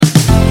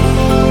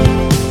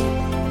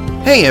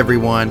Hey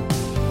everyone!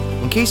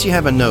 In case you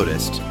haven't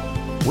noticed,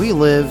 we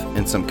live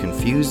in some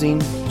confusing,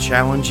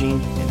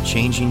 challenging, and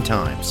changing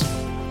times.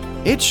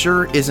 It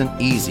sure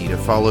isn't easy to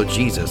follow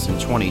Jesus in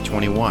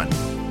 2021.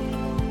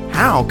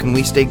 How can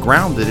we stay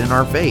grounded in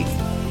our faith?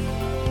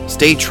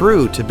 Stay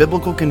true to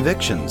biblical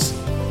convictions?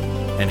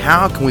 And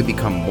how can we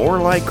become more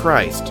like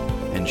Christ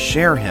and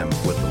share Him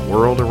with the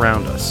world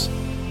around us?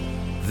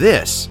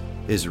 This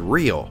is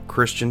Real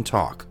Christian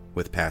Talk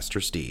with Pastor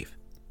Steve.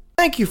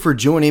 Thank you for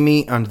joining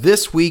me on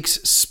this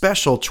week's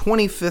special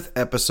 25th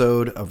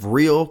episode of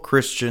Real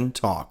Christian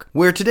Talk,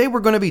 where today we're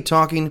going to be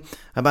talking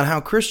about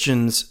how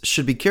Christians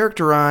should be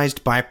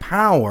characterized by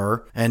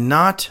power and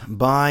not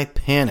by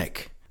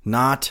panic,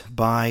 not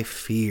by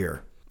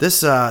fear.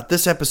 This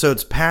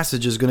episode's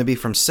passage is going to be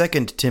from 2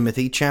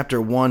 Timothy chapter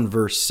 1,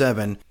 verse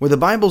 7, where the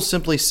Bible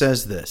simply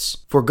says this: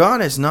 "For God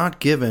has not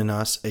given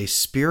us a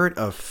spirit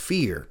of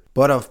fear,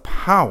 but of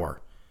power,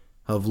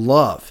 of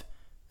love,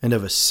 and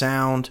of a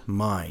sound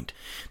mind."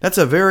 That's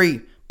a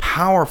very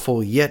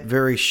powerful yet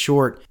very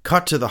short,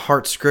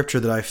 cut-to-the-heart scripture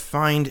that I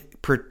find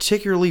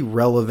particularly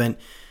relevant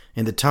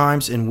in the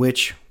times in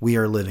which we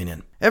are living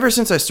in. Ever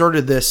since I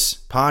started this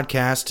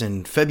podcast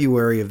in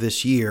February of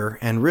this year,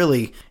 and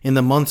really in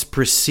the months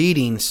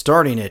preceding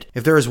starting it,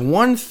 if there is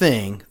one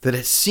thing that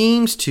it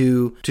seems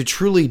to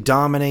truly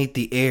dominate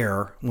the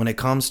air when it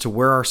comes to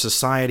where our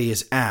society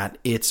is at,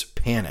 it's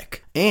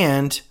panic.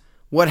 And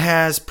what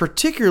has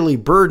particularly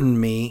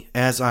burdened me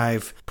as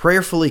I've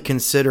prayerfully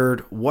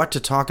considered what to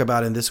talk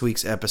about in this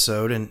week's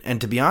episode, and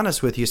to be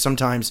honest with you,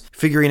 sometimes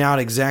figuring out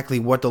exactly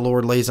what the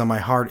Lord lays on my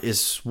heart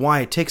is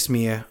why it takes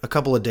me a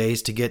couple of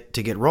days to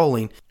get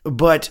rolling.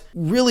 But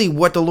really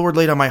what the Lord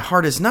laid on my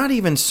heart is not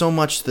even so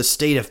much the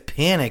state of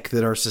panic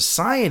that our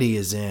society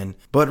is in,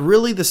 but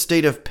really the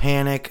state of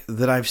panic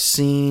that I've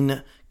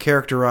seen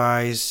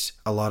characterize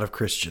a lot of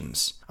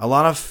Christians. A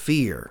lot of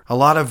fear, a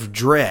lot of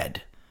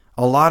dread,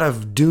 a lot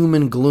of doom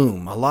and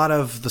gloom, a lot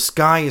of the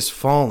sky is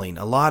falling,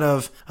 a lot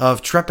of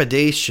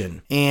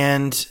trepidation.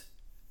 And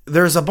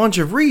there's a bunch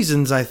of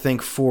reasons, I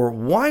think, for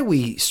why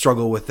we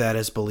struggle with that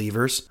as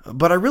believers.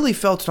 But I really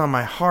felt it on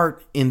my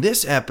heart in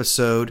this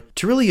episode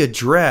to really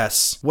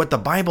address what the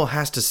Bible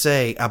has to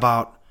say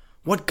about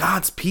what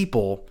God's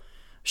people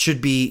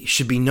should be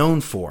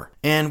known for.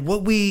 And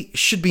what we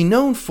should be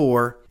known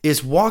for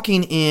is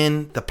walking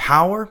in the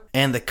power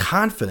and the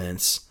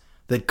confidence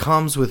that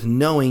comes with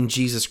knowing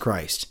Jesus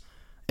Christ,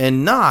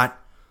 and not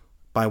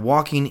by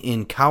walking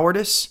in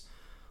cowardice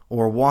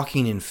or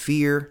walking in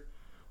fear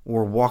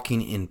or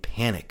walking in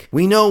panic.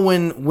 We know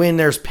when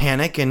there's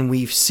panic, and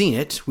we've seen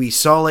it. We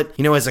saw it,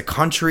 as a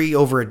country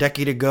over a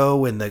decade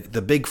ago in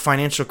the big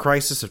financial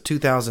crisis of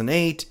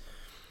 2008,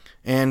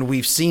 and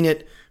we've seen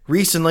it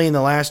recently in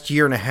the last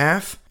year and a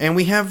half. And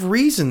we have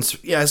reasons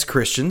as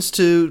Christians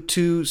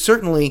to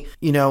certainly,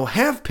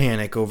 have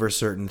panic over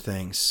certain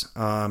things.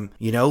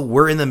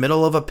 We're in the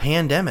middle of a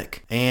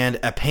pandemic, and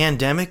a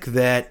pandemic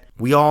that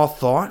we all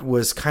thought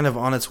was kind of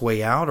on its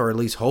way out, or at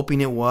least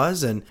hoping it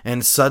was.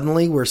 And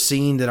suddenly we're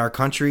seeing that our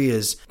country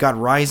has got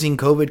rising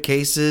COVID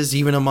cases,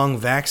 even among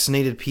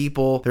vaccinated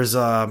people. There's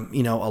a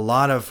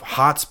lot of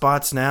hot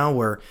spots now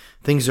where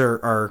things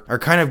are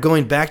kind of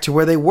going back to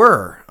where they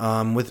were,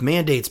 with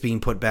mandates being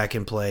put back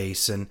in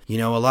place, and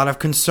a lot of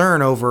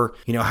concern over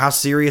how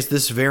serious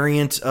this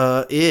variant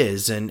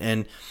is,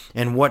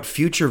 and what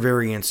future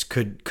variants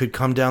could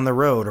come down the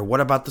road, or what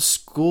about the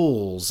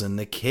schools and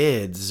the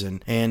kids,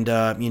 and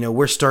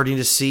we're starting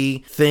to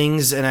see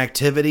things and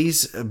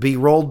activities be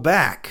rolled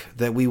back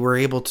that we were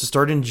able to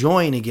start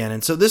enjoying again.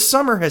 And so this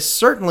summer has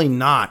certainly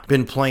not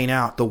been playing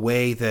out the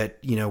way that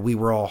we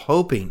were all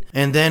hoping.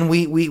 And then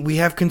we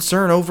have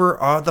concern over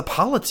the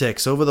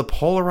politics, over the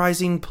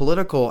polarizing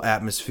political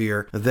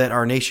atmosphere that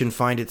our nation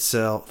finds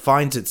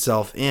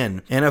itself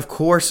in, and of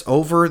course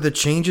over the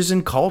changes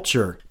in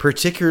culture,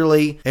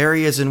 particularly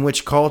areas in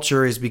which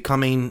culture is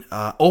becoming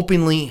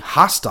openly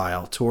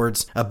hostile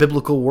towards a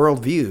biblical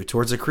worldview,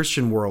 towards a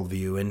Christian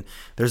worldview. And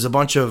there's a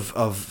bunch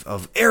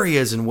of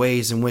areas and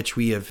ways in which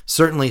we have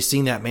certainly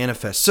seen that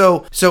manifest.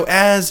 So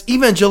as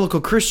evangelical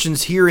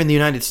Christians here in the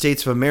United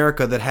States of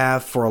America that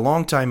have for a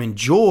long time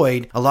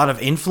enjoyed a lot of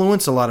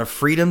influence, a lot of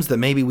freedoms that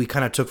maybe we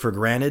kind of took for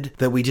granted,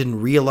 that we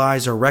didn't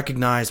realize or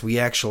recognize we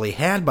actually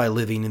had by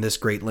living in this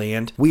great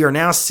land, we are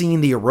now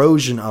seeing the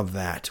erosion of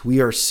that. We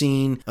are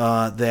seeing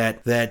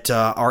that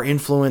our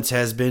influence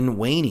has been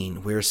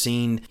waning. We're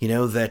seeing,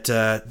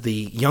 that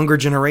the younger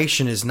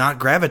generation is not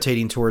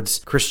gravitating towards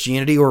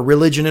Christianity or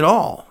religion at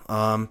all.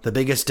 The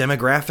biggest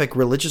demographic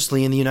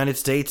religiously in the United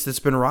States that's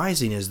been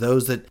rising is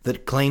those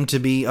that claim to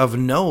be of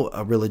no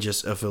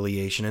religious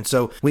affiliation. And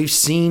so we've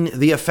seen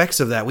the effects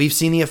of that. We've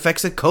seen the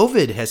effects that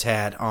COVID has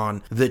had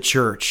on the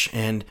church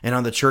and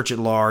on the church at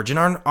large and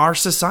on our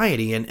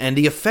society, and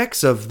the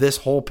effects of this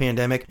whole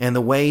pandemic and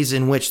the ways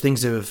in which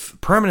things have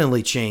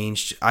permanently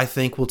changed, I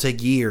think will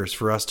take years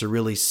for us to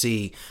really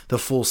see the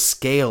full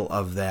scale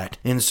of that.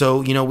 And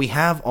so, we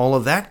have all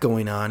of that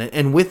going on,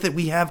 and with it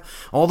we have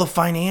all the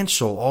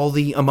financial, all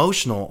the emotional,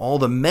 emotional, all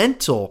the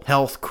mental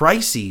health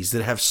crises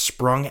that have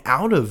sprung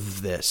out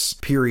of this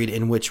period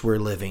in which we're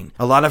living.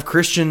 A lot of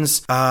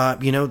Christians, are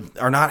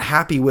not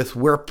happy with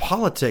where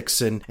politics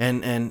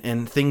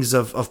and things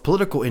of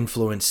political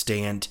influence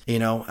stand.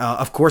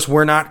 Of course,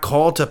 we're not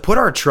called to put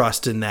our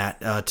trust in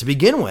that to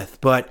begin with,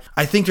 but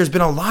I think there's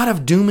been a lot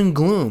of doom and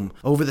gloom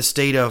over the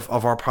state of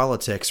our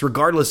politics,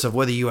 regardless of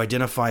whether you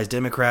identify as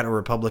Democrat or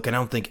Republican. I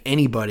don't think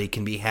anybody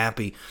can be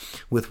happy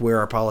with where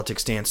our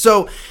politics stand.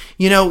 So,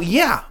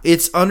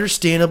 it's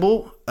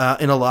understandable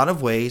in a lot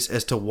of ways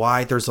as to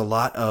why there's a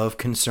lot of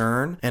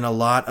concern and a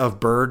lot of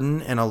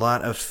burden and a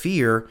lot of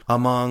fear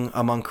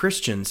among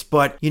Christians.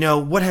 But,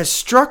 what has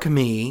struck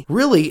me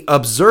really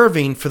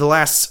observing for the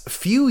last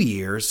few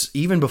years,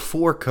 even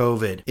before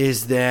COVID,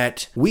 is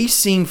that we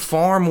seem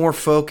far more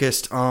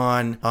focused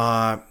on,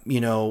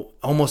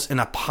 almost an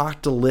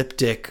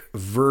apocalyptic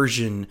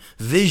vision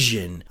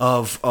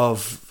of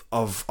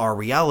our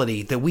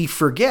reality, that we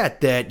forget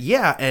that,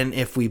 and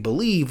if we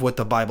believe what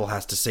the Bible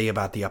has to say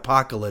about the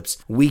apocalypse,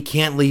 we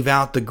can't leave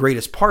out the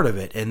greatest part of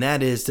it, and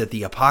that is that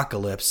the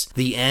apocalypse,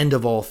 the end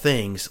of all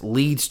things,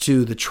 leads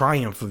to the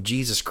triumph of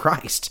Jesus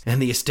Christ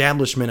and the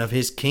establishment of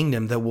his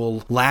kingdom that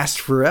will last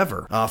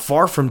forever.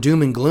 Far from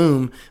doom and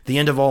gloom, the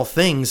end of all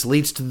things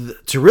leads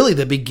to really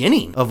the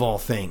beginning of all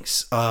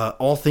things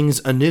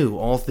anew,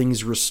 all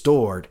things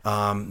restored,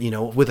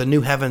 with a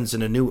new heavens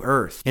and a new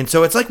earth. And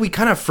so it's like we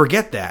kind of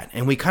forget that,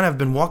 and we kind of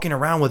been walking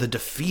around with a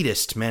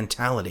defeatist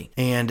mentality,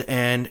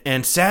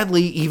 and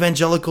sadly,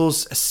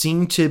 evangelicals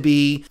seem to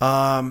be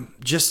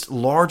just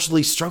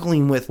largely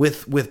struggling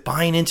with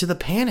buying into the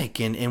panic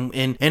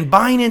and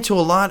buying into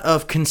a lot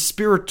of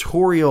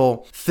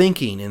conspiratorial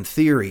thinking and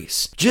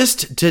theories.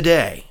 Just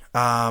today,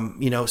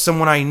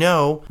 someone I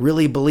know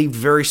really believed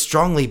very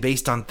strongly,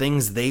 based on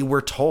things they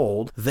were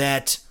told,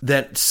 that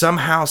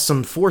somehow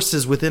some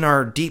forces within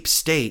our deep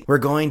state were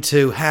going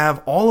to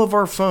have all of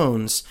our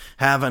phones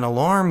have an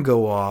alarm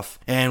go off,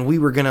 and we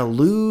were going to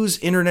lose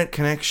internet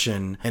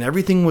connection, and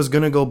everything was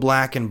going to go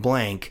black and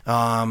blank,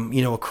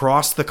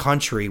 across the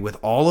country, with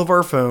all of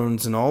our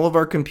phones and all of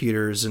our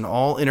computers, and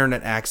all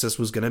internet access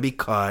was going to be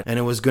cut, and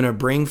it was going to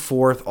bring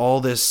forth all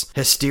this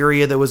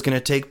hysteria that was going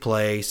to take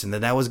place, and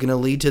that was going to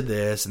lead to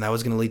this, and that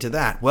was going to lead to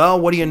that. Well,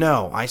 what do you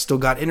know? I still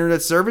got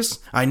internet service.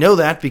 I know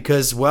that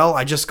because,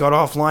 I just got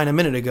offline a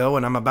minute ago,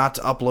 and I'm about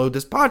to upload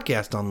this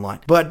podcast online.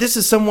 But this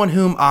is someone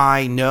whom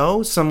I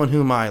know, someone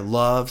whom I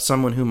love,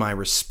 someone whom I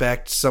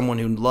respect, someone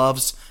who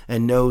loves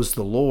and knows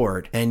the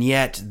Lord. And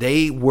yet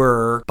they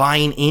were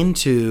buying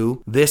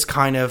into this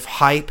kind of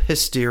hype,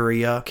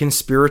 hysteria,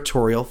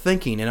 conspiratorial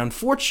thinking. And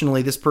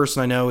unfortunately, this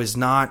person I know is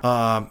not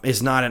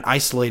an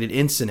isolated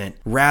incident.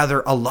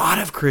 Rather, a lot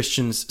of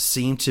Christians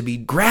seem to be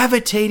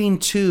gravitating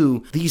to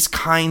these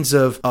kinds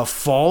of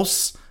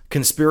false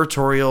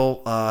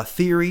conspiratorial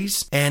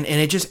theories, and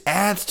it just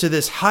adds to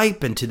this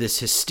hype and to this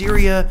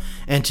hysteria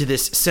and to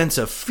this sense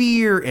of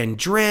fear and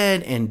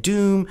dread and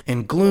doom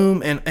and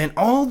gloom and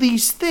all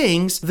these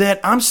things that,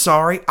 I'm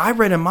sorry, I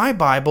read in my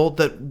Bible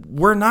that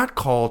we're not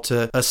called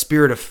to a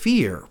spirit of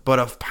fear, but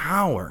of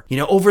power.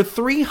 Over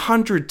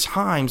 300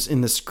 times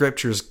in the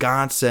scriptures,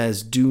 God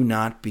says, do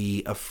not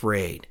be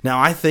afraid. Now,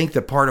 I think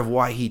that part of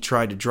why he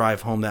tried to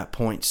drive home that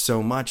point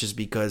so much is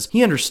because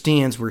he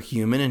understands we're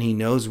human, and he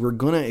knows we're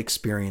going to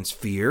experience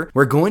fear.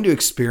 We're going to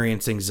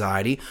experience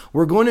anxiety.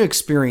 We're going to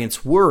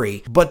experience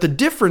worry. But the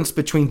difference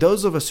between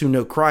those of us who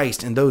know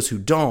Christ and those who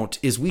don't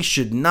is we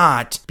should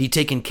not be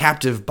taken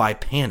captive by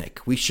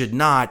panic. We should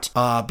not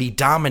be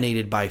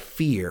dominated by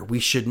fear. We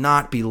should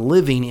not be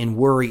living in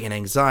worry and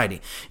anxiety.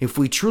 If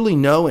we truly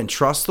know and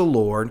trust the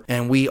Lord,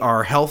 and we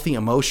are healthy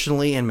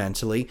emotionally and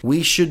mentally,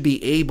 we should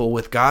be able,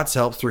 with God's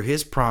help through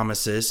his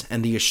promises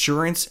and the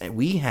assurance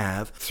we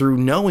have through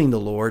knowing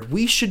the Lord,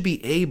 we should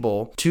be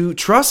able to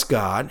trust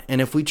God. And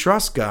if we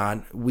trust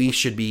God, we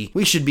should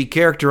be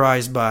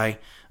characterized by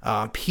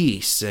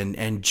peace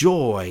and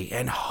joy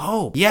and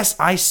hope. Yes,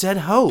 I said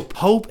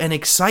hope and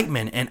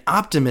excitement and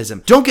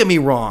optimism. Don't get me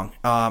wrong.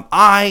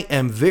 I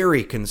am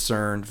very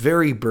concerned,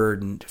 very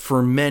burdened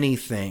for many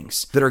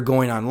things that are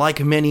going on.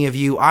 Like many of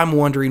you, I'm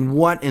wondering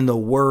what in the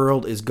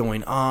world is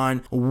going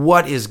on.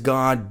 What is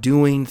God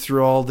doing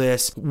through all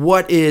this?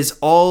 What is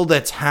all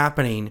that's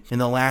happening in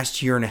the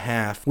last year and a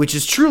half, which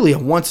is truly a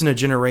once in a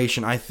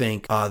generation, I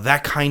think,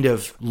 that kind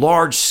of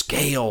large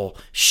scale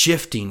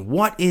shifting.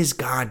 What is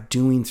God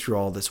doing through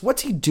all this?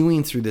 What's he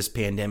doing through this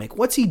pandemic?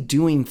 What's he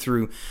doing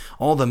through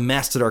all the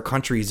mess that our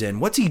country's in?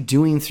 What's he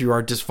doing through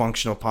our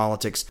dysfunctional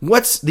politics?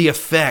 What's the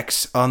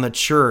effects on the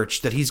church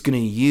that he's going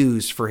to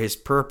use for his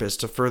purpose,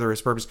 to further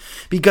his purpose?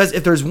 Because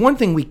if there's one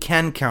thing we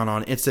can count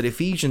on, it's that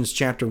Ephesians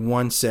chapter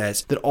 1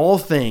 says that all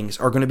things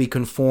are going to be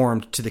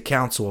conformed to the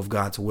counsel of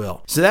God's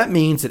will. So that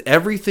means that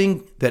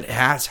everything that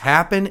has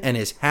happened and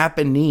is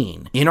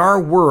happening in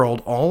our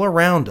world all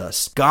around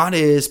us, God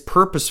is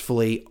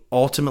purposefully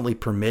ultimately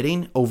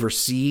permitting,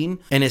 overseeing,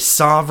 and is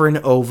sovereign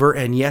over,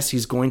 and yes,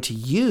 he's going to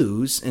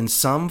use in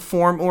some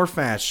form or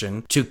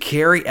fashion to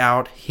carry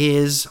out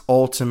his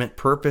ultimate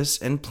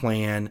purpose and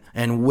plan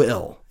and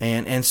will.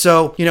 And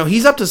so,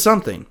 he's up to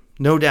something.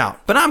 No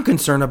doubt. But I'm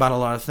concerned about a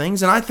lot of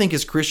things, and I think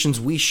as Christians,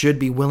 we should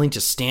be willing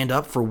to stand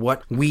up for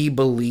what we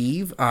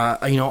believe.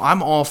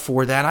 I'm all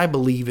for that. I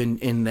believe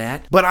in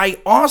that. But I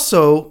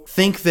also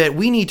think that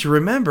we need to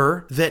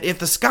remember that if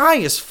the sky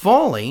is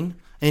falling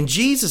and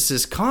Jesus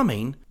is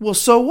coming, well,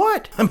 so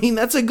what? I mean,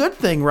 that's a good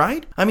thing,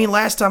 right? I mean,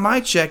 last time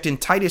I checked in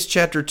Titus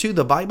chapter 2,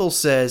 the Bible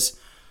says,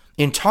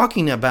 in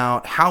talking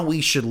about how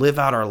we should live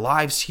out our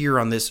lives here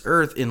on this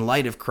earth in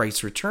light of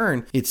Christ's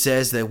return, it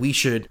says that we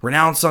should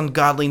renounce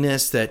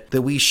ungodliness, that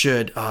we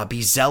should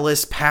be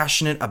zealous,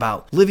 passionate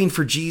about living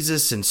for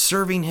Jesus and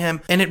serving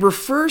Him. And it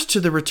refers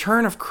to the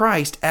return of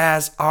Christ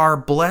as our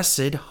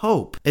blessed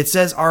hope. It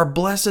says our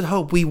blessed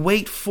hope. We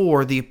wait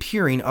for the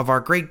appearing of our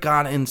great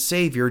God and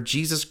Savior,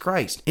 Jesus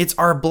Christ. It's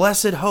our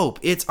blessed hope.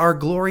 It's our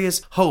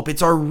glorious hope.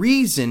 It's our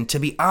reason to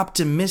be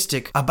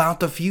optimistic about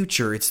the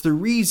future. It's the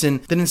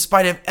reason that in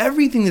spite of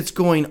everything that's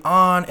going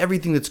on,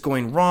 everything that's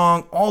going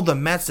wrong, all the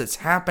mess that's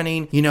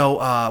happening,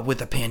 with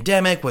the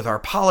pandemic, with our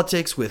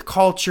politics, with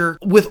culture,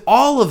 with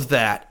all of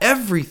that,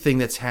 everything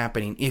that's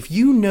happening, if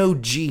you know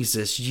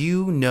Jesus,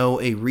 you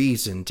know a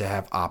reason to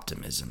have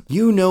optimism.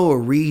 You know a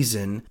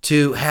reason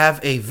to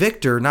have a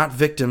victor, not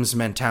victims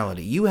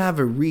mentality. You have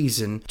a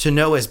reason to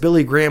know, as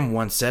Billy Graham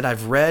once said,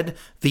 I've read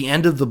the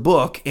end of the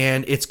book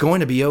and it's going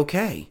to be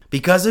okay,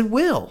 because it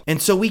will. And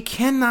so we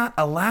cannot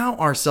allow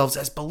ourselves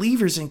as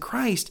believers in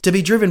Christ to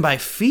be driven by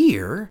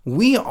fear.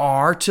 We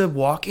are to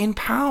walk in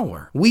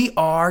power. We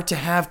are to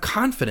have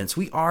confidence.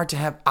 We are to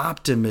have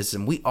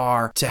optimism. We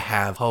are to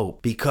have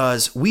hope,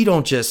 because we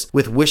don't just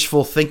with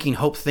wishful thinking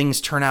hope things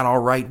turn out all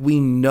right.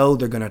 We know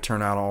they're going to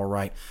turn out all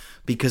right,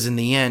 because in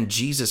the end,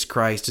 Jesus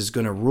Christ is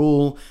going to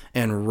rule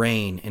and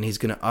reign, and He's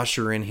going to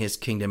usher in His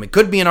kingdom. It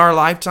could be in our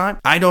lifetime.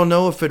 I don't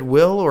know if it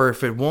will or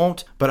if it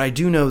won't, but I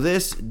do know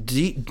this.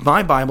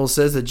 My Bible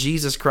says that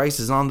Jesus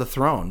Christ is on the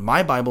throne.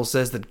 My Bible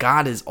says that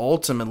God is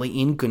ultimately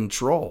in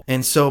control.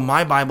 And so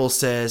my Bible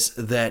says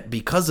that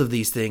because of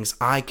these things,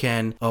 I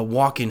can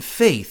walk in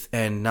faith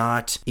and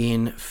not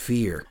in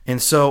fear.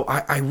 And so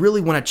I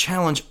really want to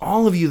challenge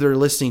all of you that are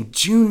listening,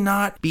 do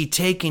not be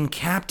taken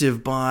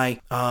captive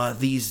by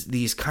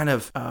these kind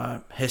of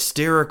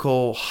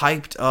hysterical,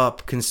 hyped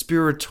up,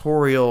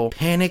 conspiratorial,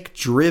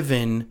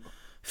 panic-driven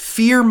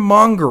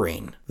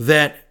fear-mongering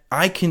that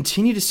I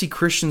continue to see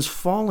Christians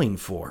falling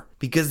for,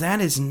 because that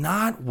is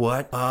not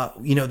what,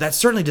 that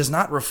certainly does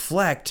not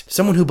reflect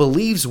someone who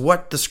believes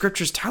what the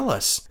scriptures tell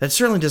us. That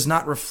certainly does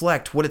not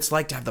reflect what it's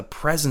like to have the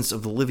presence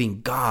of the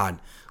living God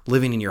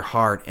living in your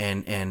heart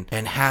and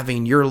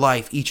having your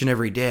life each and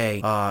every day,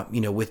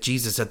 with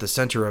Jesus at the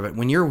center of it.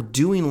 When you're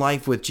doing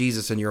life with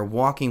Jesus and you're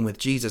walking with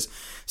Jesus,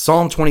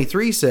 Psalm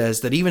 23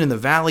 says that even in the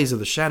valleys of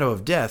the shadow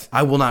of death,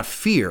 I will not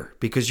fear,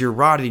 because your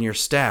rod and your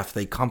staff,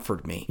 they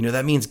comfort me.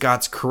 That means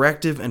God's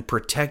corrective and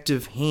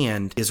protective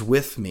hand is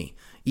with me.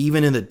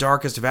 Even in the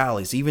darkest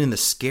valleys, even in the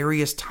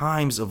scariest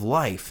times of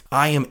life,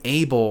 I am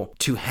able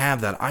to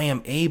have that. I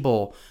am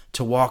able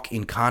to walk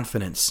in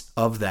confidence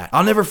of that.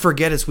 I'll never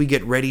forget, as we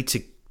get ready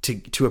to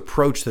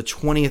approach the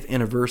 20th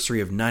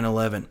anniversary of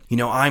 9/11.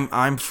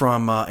 I'm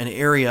from an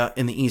area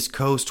in the East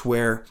Coast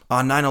where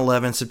on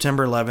 9/11,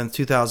 September 11th,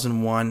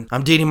 2001,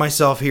 I'm dating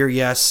myself here.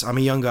 Yes, I'm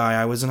a young guy.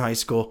 I was in high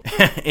school.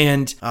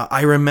 And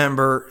I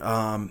remember,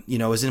 I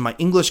was in my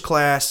English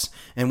class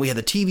and we had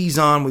the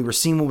TVs on. We were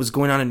seeing what was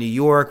going on in New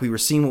York. We were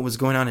seeing what was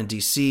going on in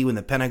DC when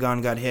the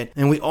Pentagon got hit.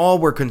 And we all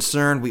were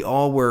concerned. We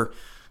all were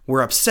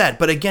upset.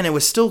 But again, it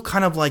was still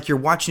kind of like you're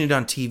watching it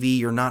on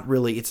TV.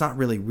 It's not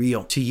really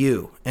real to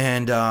you.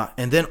 And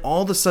then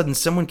all of a sudden,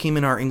 someone came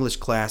in our English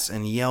class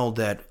and yelled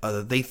that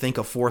they think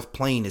a fourth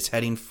plane is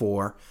heading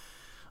for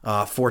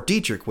Fort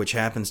Detrick, which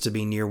happens to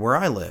be near where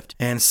I lived.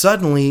 And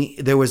suddenly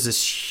there was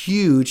this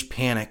huge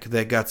panic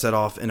that got set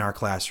off in our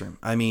classroom.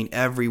 I mean,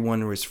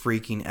 everyone was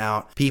freaking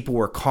out. People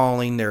were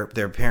calling their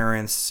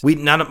parents.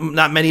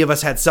 Not many of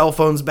us had cell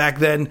phones back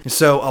then,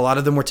 so a lot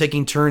of them were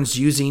taking turns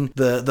using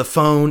the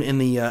phone in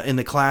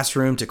the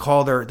classroom to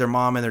call their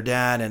mom and their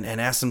dad and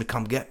ask them to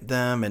come get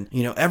them. And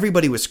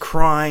everybody was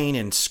crying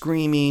and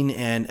screaming,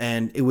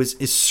 and it's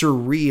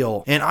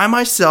surreal. And I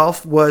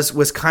myself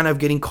was kind of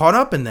getting caught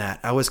up in that.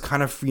 I was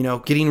kind of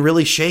getting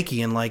really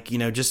shaky and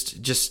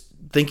just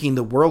thinking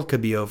the world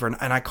could be over. And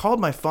I called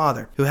my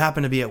father, who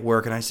happened to be at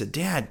work, and I said,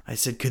 Dad,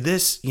 could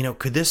this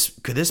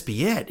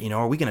be it?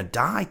 Are we going to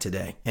die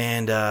today?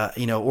 And,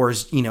 or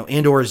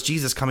is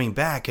Jesus coming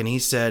back? And he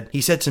said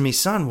to me,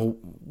 son, well,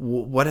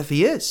 what if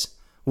he is?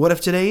 What if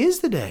today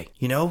is the day?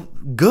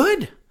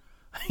 Good.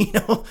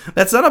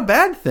 That's not a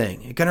bad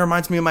thing. It kind of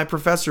reminds me of my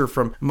professor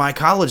from my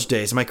college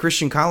days, my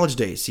Christian college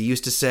days. He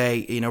used to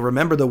say,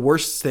 remember, the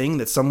worst thing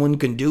that someone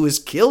can do is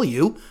kill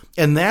you,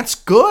 and that's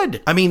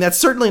good. I mean, that's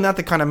certainly not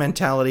the kind of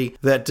mentality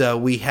that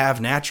we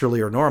have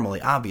naturally or normally,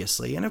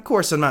 obviously. And of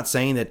course, I'm not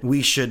saying that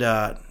we should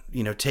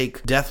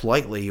take death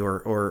lightly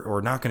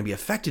or not going to be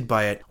affected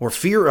by it or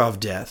fear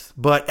of death.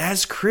 But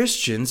as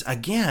Christians,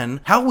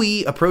 again, how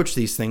we approach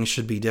these things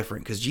should be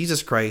different, because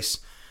Jesus Christ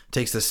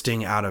takes the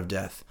sting out of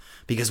death.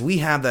 Because we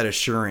have that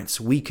assurance,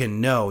 we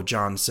can know,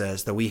 John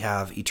says, that we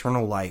have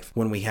eternal life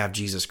when we have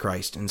Jesus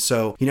Christ. And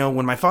so,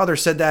 when my father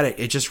said that,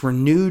 it just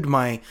renewed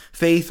my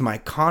faith, my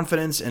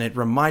confidence, and it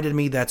reminded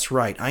me that's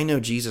right. I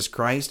know Jesus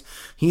Christ.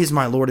 He is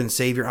my Lord and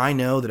Savior. I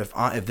know that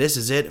if this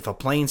is it, if a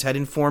plane's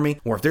heading for me,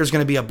 or if there's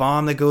going to be a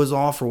bomb that goes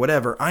off or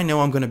whatever, I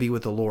know I'm going to be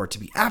with the Lord. To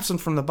be absent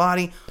from the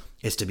body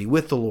is to be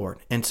with the Lord.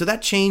 And so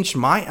that changed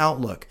my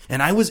outlook.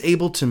 And I was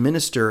able to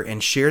minister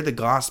and share the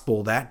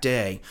gospel that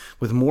day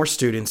with more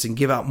students and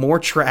give out more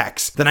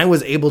tracts than I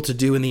was able to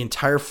do in the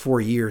entire 4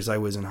 years I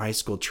was in high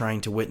school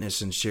trying to witness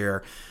and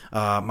share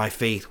my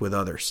faith with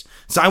others.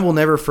 So I will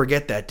never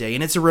forget that day.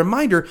 And it's a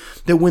reminder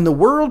that when the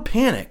world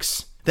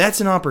panics,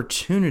 that's an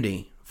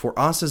opportunity for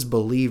us as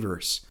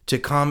believers to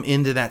come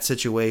into that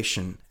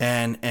situation.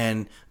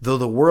 And though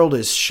the world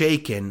is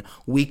shaken,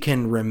 we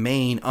can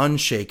remain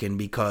unshaken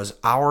because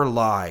our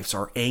lives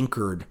are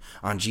anchored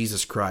on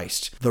Jesus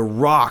Christ. The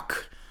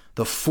rock,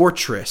 the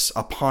fortress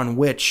upon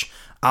which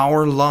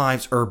our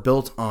lives are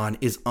built on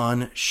is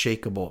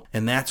unshakable.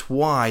 And that's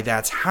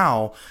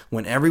how,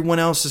 when everyone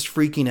else is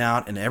freaking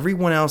out and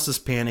everyone else is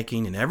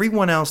panicking and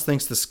everyone else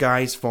thinks the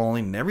sky is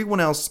falling and everyone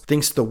else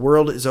thinks the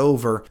world is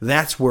over,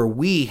 that's where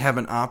we have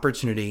an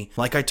opportunity,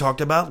 like I talked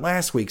about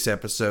last week's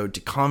episode,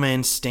 to come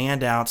in,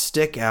 stand out,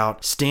 stick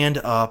out, stand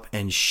up,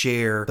 and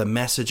share the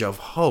message of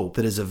hope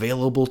that is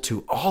available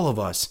to all of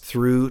us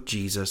through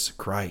Jesus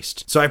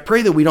Christ. So I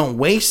pray that we don't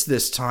waste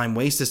this time,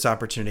 waste this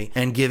opportunity,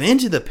 and give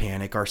into the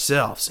panic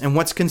ourselves. And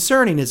what's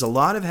concerning is a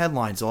lot of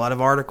headlines, a lot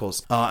of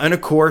articles. And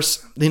of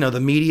course,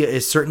 the media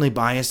is certainly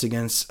biased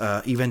against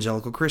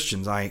evangelical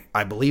Christians.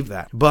 I believe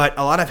that. But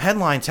a lot of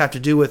headlines have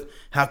to do with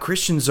how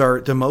Christians are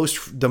the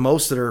most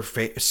that are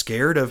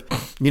scared of,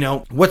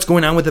 what's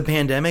going on with the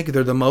pandemic.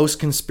 They're the most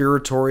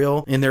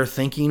conspiratorial in their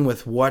thinking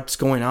with what's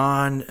going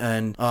on.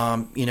 And,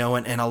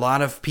 and a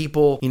lot of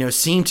people,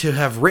 seem to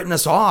have written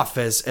us off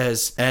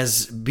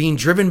as being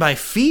driven by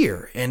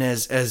fear and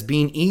as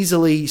being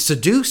easily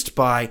seduced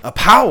by a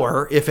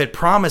power if it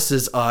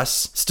promises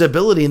us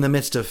stability in the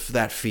midst of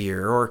that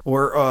fear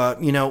or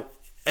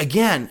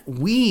again,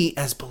 we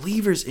as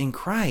believers in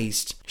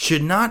Christ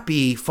should not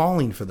be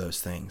falling for those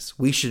things.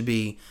 We should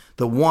be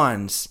the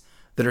ones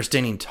that are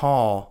standing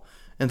tall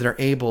and that are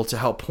able to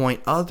help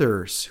point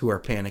others who are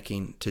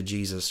panicking to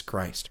Jesus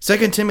Christ.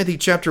 2 Timothy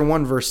chapter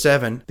 1, verse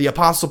 7, the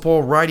Apostle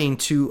Paul, writing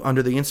to,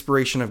 under the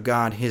inspiration of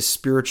God, his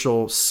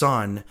spiritual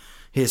son,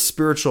 his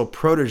spiritual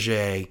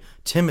protege,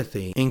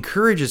 Timothy,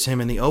 encourages him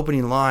in the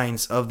opening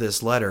lines of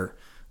this letter.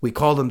 We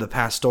call them the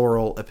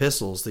pastoral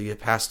epistles, the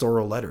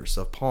pastoral letters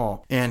of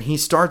Paul. And he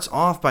starts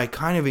off by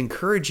kind of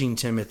encouraging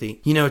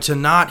Timothy, to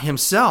not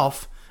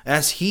himself,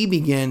 as he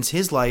begins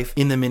his life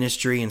in the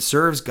ministry and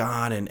serves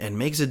God and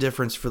makes a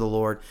difference for the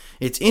Lord.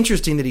 It's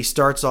interesting that he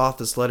starts off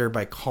this letter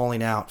by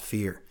calling out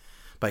fear,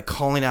 by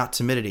calling out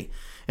timidity.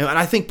 And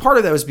I think part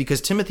of that was because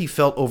Timothy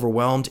felt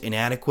overwhelmed,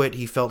 inadequate.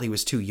 He felt he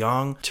was too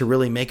young to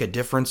really make a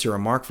difference or a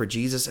mark for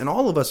Jesus. And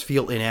all of us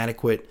feel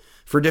inadequate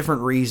for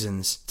different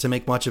reasons to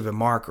make much of a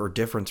mark or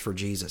difference for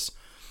Jesus.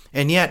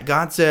 And yet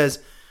God says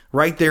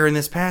right there in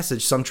this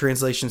passage, some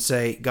translations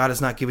say, God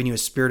has not given you a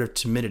spirit of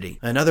timidity.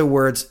 In other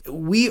words,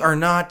 we are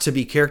not to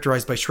be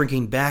characterized by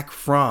shrinking back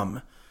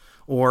from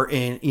or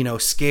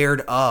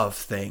scared of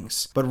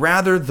things. But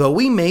rather, though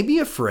we may be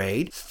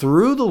afraid,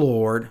 through the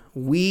Lord,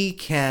 we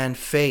can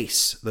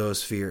face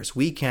those fears.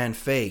 We can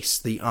face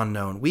the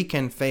unknown. We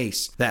can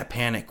face that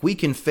panic. We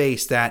can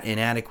face that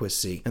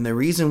inadequacy. And the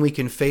reason we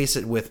can face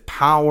it with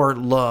power,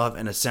 love,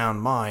 and a sound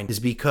mind is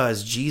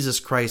because Jesus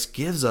Christ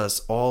gives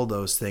us all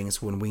those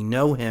things when we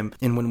know Him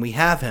and when we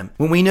have Him.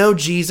 When we know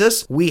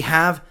Jesus, we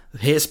have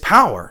His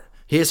power.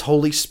 His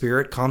Holy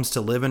Spirit comes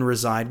to live and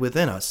reside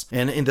within us.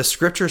 And in the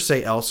scriptures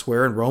say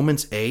elsewhere in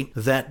Romans 8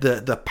 that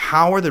the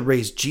power that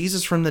raised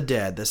Jesus from the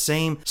dead, the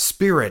same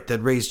Spirit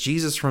that raised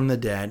Jesus from the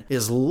dead,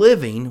 is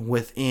living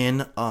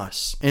within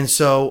us. And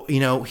so,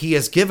 He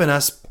has given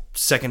us,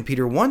 2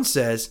 Peter 1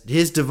 says,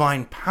 His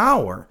divine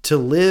power to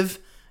live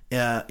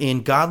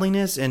in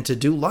godliness and to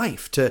do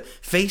life, to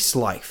face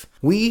life.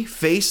 We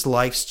face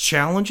life's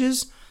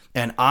challenges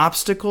and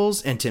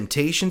obstacles and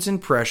temptations and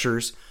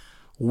pressures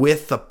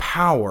with the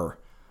power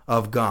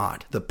of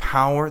God, the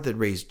power that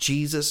raised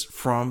Jesus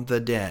from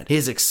the dead.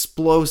 His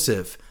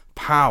explosive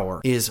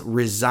power is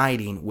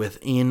residing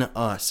within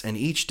us. And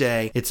each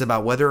day, it's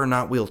about whether or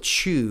not we'll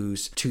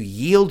choose to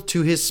yield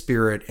to His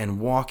Spirit and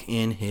walk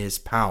in His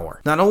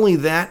power. Not only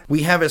that,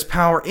 we have His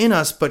power in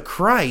us, but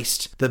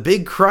Christ, the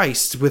big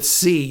Christ with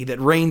C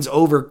that reigns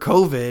over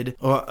COVID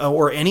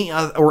or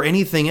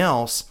anything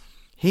else,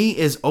 He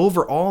is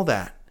over all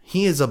that.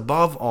 He is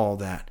above all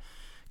that.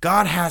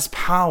 God has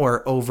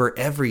power over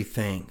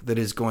everything that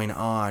is going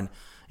on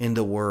in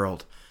the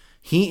world.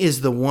 He is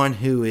the one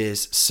who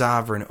is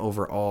sovereign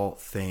over all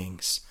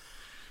things.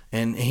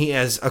 And He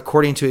is,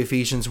 according to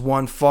Ephesians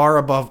 1, far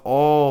above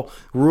all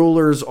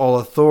rulers, all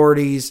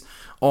authorities,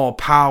 all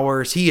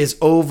powers. He is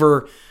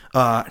over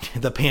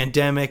the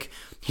pandemic.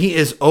 He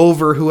is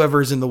over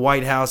whoever's in the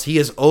White House. He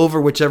is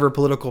over whichever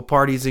political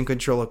party is in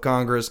control of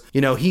Congress.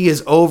 He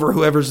is over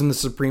whoever's in the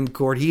Supreme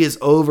Court. He is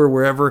over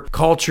wherever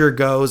culture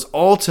goes.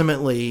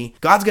 Ultimately,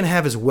 God's going to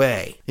have his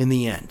way in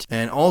the end.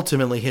 And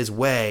ultimately, his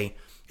way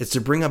is to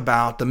bring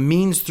about the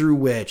means through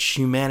which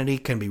humanity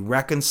can be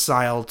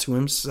reconciled to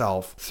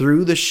himself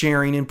through the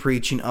sharing and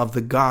preaching of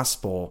the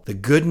gospel, the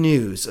good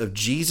news of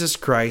Jesus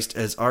Christ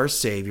as our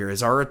Savior,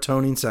 as our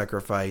atoning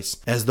sacrifice,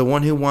 as the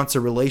one who wants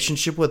a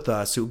relationship with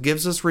us, who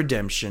gives us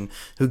redemption,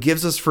 who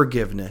gives us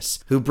forgiveness,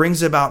 who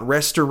brings about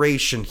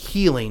restoration,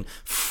 healing,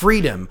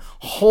 freedom,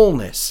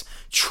 wholeness,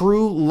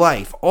 true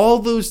life, all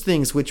those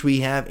things which we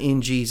have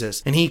in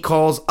Jesus. And he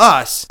calls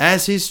us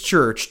as his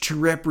church to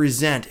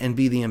represent and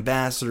be the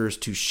ambassadors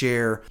to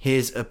share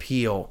his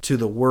appeal to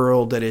the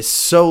world that is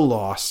so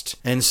lost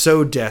and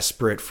so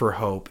desperate for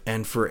hope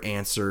and for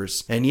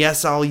answers. And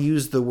yes, I'll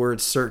use the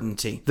word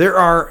certainty. There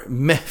are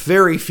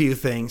very few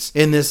things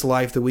in this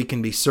life that we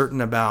can be certain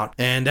about,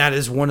 and that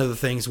is one of the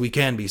things we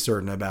can be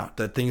certain about,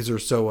 that things are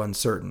so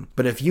uncertain.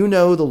 But if you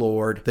know the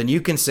Lord, then you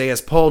can say, as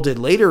Paul did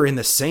later in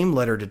the same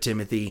letter to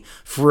Timothy,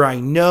 "For I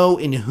know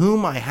in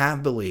whom I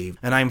have believed,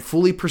 and I am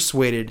fully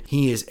persuaded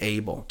he is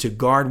able to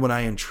guard what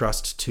I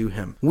entrust to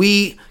him."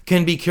 We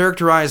can be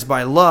characterized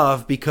by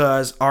love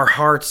because our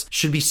hearts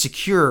should be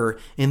secure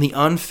in the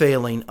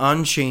unfailing,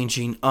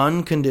 unchanging,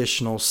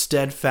 unconditional,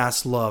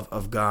 steadfast love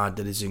of God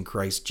that is in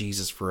Christ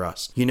Jesus for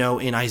us.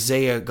 In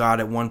Isaiah,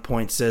 God at one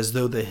point says,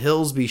 "Though the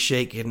hills be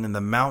shaken and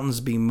the mountains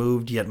be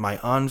moved, yet my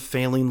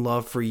unfailing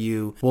love for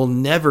you will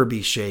never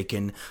be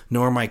shaken,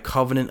 nor my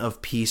covenant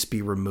of peace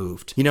be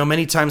removed."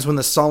 Many times when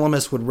the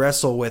psalmist would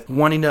wrestle with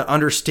wanting to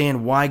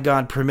understand why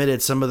God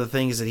permitted some of the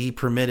things that he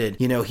permitted,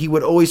 he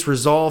would always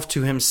resolve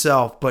to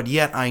himself, "But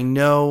yet I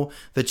know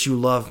that you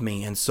love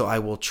me, and so I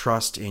will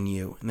trust in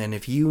you." And then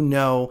if you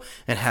know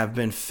and have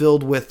been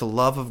filled with the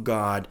love of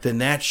God, then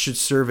that should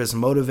serve as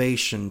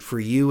motivation for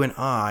you and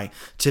I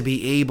to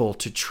be able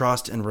to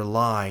trust and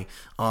rely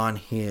on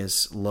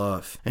his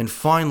love. And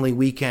finally,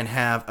 we can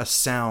have a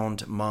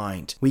sound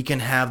mind. We can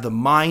have the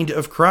mind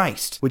of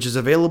Christ, which is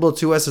available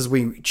to us as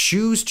we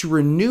choose to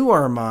renew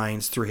our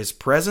minds through his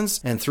presence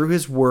and through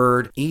his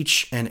word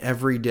each and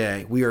every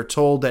day. We are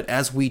told that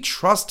as we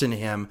trust in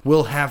him,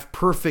 we'll have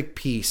perfect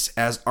peace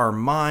as our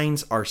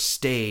minds are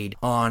stayed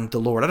on the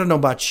Lord. I don't know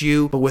about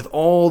you, but with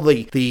all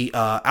the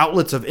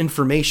outlets of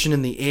information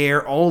in the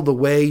air, all the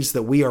ways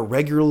that we are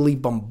regularly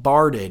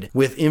bombarded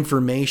with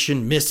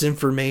information,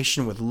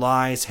 misinformation, with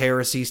lies,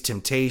 heresies,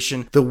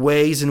 temptation, the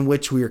ways in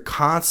which we are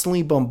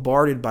constantly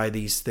bombarded by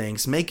these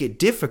things make it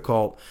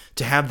difficult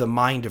to have the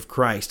mind of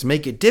Christ,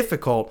 make it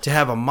difficult to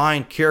have a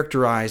mind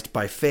characterized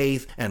by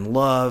faith and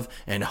love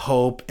and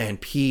hope and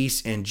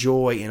peace and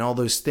joy and all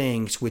those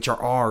things which are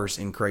ours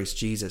in Christ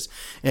Jesus.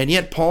 And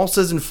yet Paul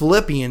says in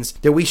Philippians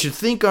that we should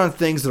think on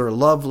things that are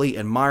lovely,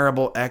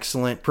 admirable,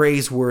 excellent,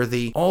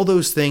 praiseworthy, all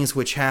those things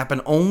which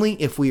happen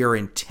only if we are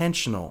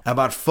intentional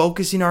about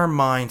focusing our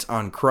minds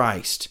on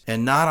Christ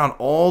and not on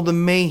all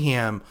the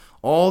mayhem,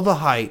 all the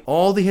hype,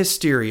 all the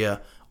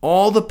hysteria,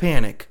 all the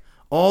panic,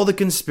 all the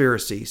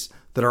conspiracies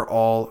that are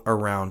all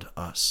around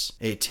us.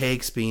 It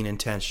takes being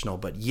intentional.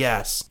 But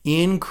yes,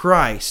 in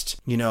Christ,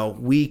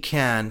 we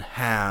can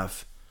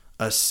have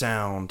a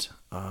sound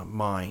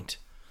mind,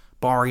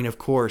 barring, of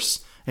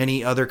course,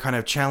 any other kind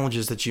of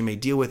challenges that you may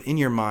deal with in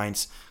your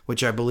minds,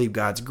 which I believe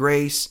God's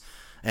grace,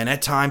 and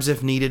at times,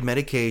 if needed,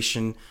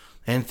 medication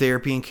and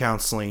therapy and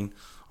counseling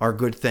are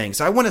good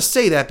things. I want to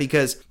say that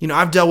because,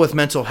 I've dealt with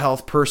mental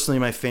health personally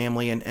in my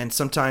family, and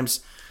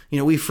sometimes,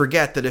 we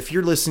forget that if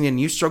you're listening and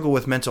you struggle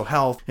with mental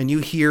health and you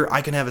hear,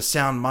 "I can have a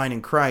sound mind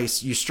in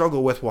Christ," you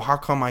struggle with, well, how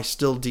come I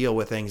still deal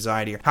with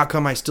anxiety? Or how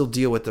come I still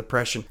deal with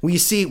depression? We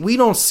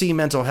don't see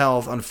mental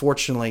health,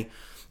 unfortunately,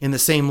 in the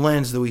same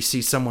lens that we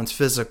see someone's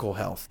physical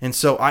health. And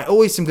so I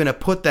always am going to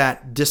put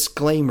that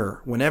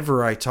disclaimer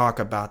whenever I talk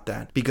about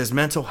that, because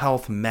mental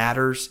health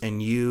matters,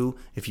 and you,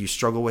 if you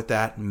struggle with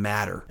that,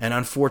 matter. And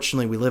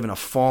unfortunately, we live in a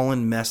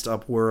fallen, messed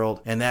up world,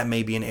 and that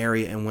may be an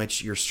area in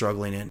which you're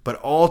struggling in. But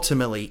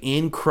ultimately,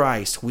 in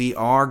Christ, we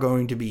are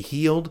going to be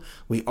healed,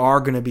 we are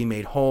going to be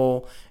made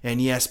whole,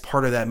 and yes,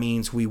 part of that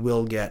means we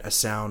will get a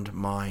sound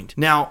mind.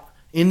 Now,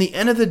 in the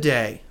end of the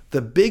day,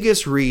 the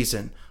biggest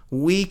reason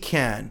we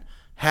can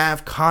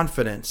have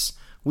confidence,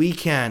 we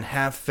can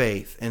have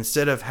faith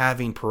instead of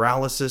having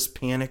paralysis,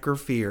 panic, or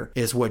fear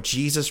is what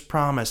Jesus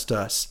promised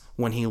us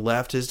when he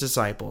left his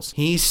disciples.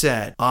 He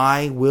said,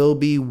 "I will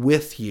be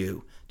with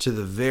you to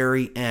the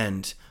very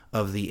end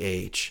of the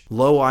age.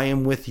 Lo, I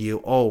am with you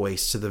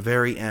always to the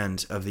very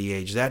end of the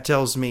age." That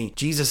tells me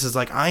Jesus is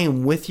like, I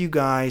am with you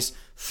guys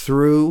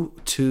through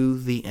to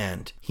the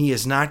end. He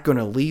is not going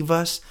to leave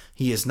us.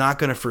 He is not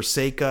going to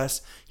forsake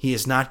us. He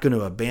is not going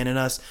to abandon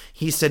us.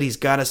 He said he's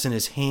got us in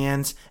his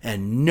hands,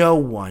 and no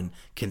one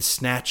can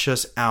snatch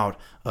us out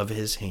of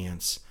his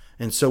hands.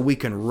 And so we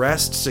can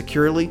rest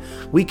securely.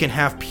 We can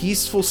have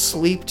peaceful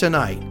sleep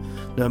tonight,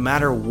 no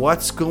matter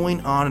what's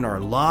going on in our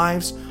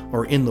lives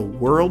or in the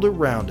world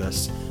around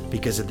us,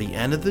 because at the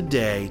end of the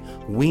day,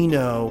 we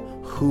know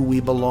who we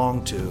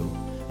belong to,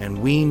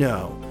 and we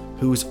know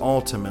who's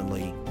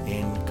ultimately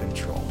in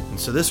control. And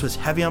so this was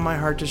heavy on my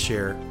heart to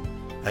share.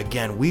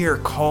 Again, we are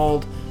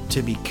called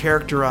to be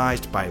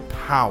characterized by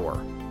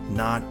power,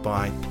 not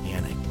by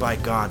panic, by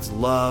God's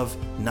love,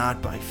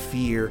 not by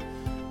fear,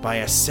 by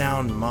a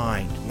sound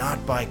mind,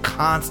 not by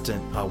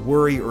constant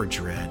worry or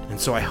dread. And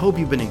so I hope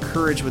you've been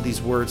encouraged with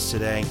these words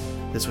today.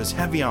 This was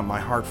heavy on my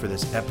heart for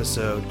this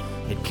episode.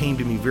 It came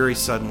to me very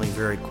suddenly,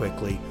 very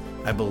quickly.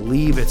 I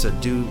believe it's a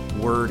due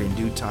word in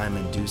due time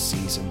and due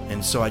season.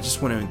 And so I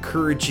just want to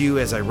encourage you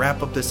as I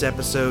wrap up this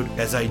episode,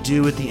 as I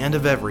do at the end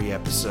of every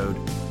episode,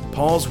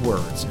 Paul's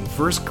words in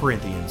 1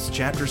 Corinthians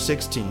chapter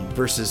 16,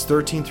 verses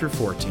 13 through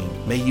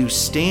 14. May you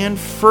stand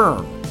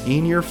firm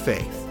in your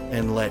faith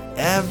and let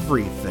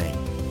everything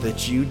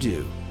that you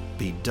do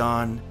be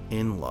done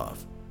in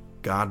love.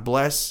 God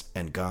bless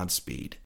and Godspeed.